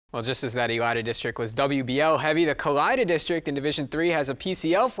Well, just as that Elida district was WBL heavy, the Kalida district in Division III has a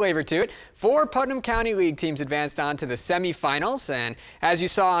PCL flavor to it. 4 Putnam County League teams advanced on to the semifinals, and as you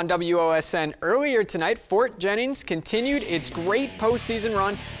saw on WOSN earlier tonight, Fort Jennings continued its great postseason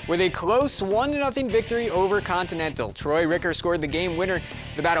run with a close 1-0 victory over Continental. Troy Ricker scored the game winner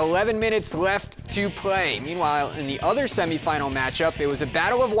with about 11 minutes left to play. Meanwhile, in the other semifinal matchup, it was a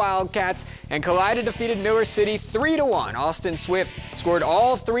battle of Wildcats, and Kalida defeated Miller City 3-1. Austin Swift scored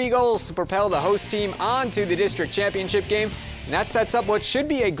all 3 goals to propel the host team onto the district championship game, and that sets up what should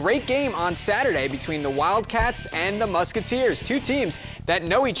be a great game on Saturday between the Wildcats and the Musketeers, 2 teams that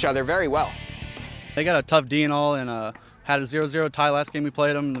know each other very well. They got a tough D and all, and had a 0-0 tie last game we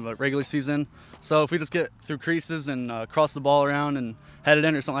played them in the regular season. So if we just get through creases and cross the ball around and head it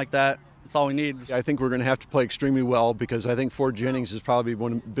in or something like that, that's all we need. I think we're going to have to play extremely well because I think Fort Jennings has probably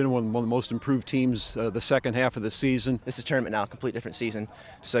been one of the most improved teams the second half of the season. This is tournament now, a complete different season.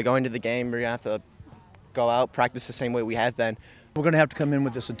 So going to the game, we're going to have to go out, practice the same way we have been. We're going to have to come in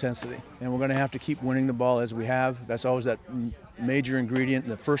with this intensity, and we're going to have to keep winning the ball as we have. That's always that major ingredient,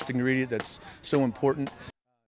 the first ingredient that's so important.